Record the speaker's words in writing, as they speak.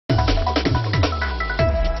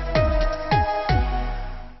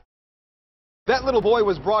That little boy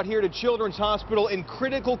was brought here to Children's Hospital in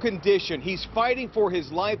critical condition. He's fighting for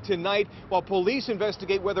his life tonight while police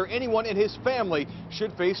investigate whether anyone in his family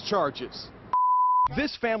should face charges.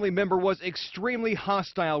 This family member was extremely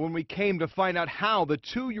hostile when we came to find out how the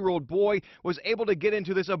 2-year-old boy was able to get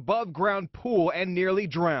into this above-ground pool and nearly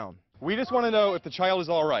drown. We just want to know if the child is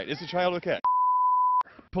all right. Is the child okay?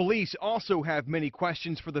 Police also have many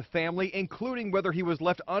questions for the family, including whether he was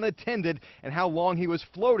left unattended and how long he was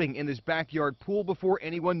floating in his backyard pool before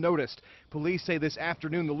anyone noticed. Police say this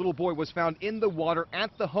afternoon the little boy was found in the water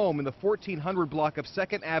at the home in the 1400 block of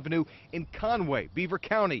 2nd Avenue in Conway, Beaver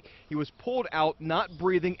County. He was pulled out, not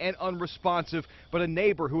breathing and unresponsive, but a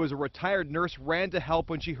neighbor who is a retired nurse ran to help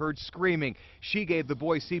when she heard screaming. She gave the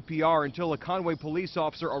boy CPR until a Conway police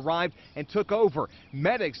officer arrived and took over.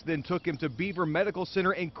 Medics then took him to Beaver Medical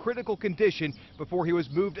Center in critical condition before he was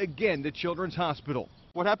moved again to Children's Hospital.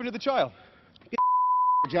 What happened to the child?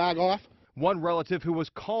 Jog off. One relative who was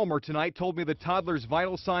calmer tonight told me the toddler's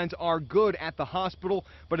vital signs are good at the hospital,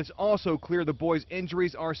 but it's also clear the boy's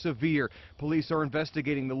injuries are severe. Police are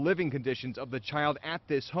investigating the living conditions of the child at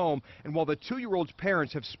this home, and while the 2-year-old's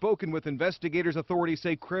parents have spoken with investigators, authorities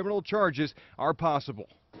say criminal charges are possible.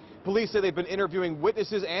 Police say they've been interviewing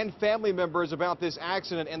witnesses and family members about this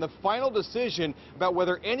accident, and the final decision about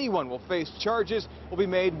whether anyone will face charges will be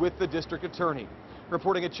made with the district attorney.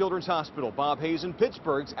 Reporting at Children's Hospital, Bob Hazen,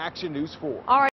 Pittsburgh's Action News 4. All right.